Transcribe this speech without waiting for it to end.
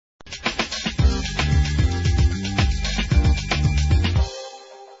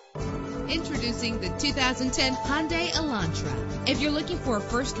Introducing the 2010 Hyundai Elantra. If you're looking for a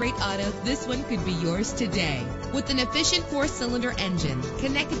first-rate auto, this one could be yours today. With an efficient 4-cylinder engine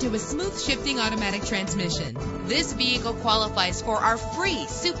connected to a smooth shifting automatic transmission, this vehicle qualifies for our free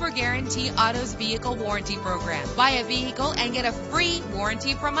Super Guarantee Autos Vehicle Warranty Program. Buy a vehicle and get a free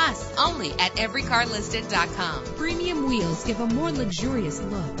warranty from us only at everycarlisted.com. Premium wheels give a more luxurious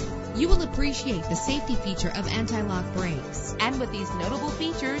look. You will appreciate the safety feature of anti-lock brakes. And with these notable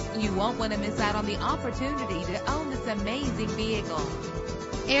features, you won't want to miss out on the opportunity to own this amazing vehicle.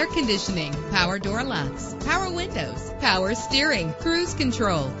 Air conditioning, power door locks, power windows, power steering, cruise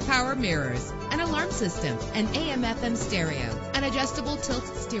control, power mirrors, an alarm system, an AM/FM stereo, an adjustable tilt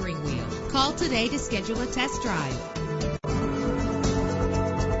steering wheel. Call today to schedule a test drive.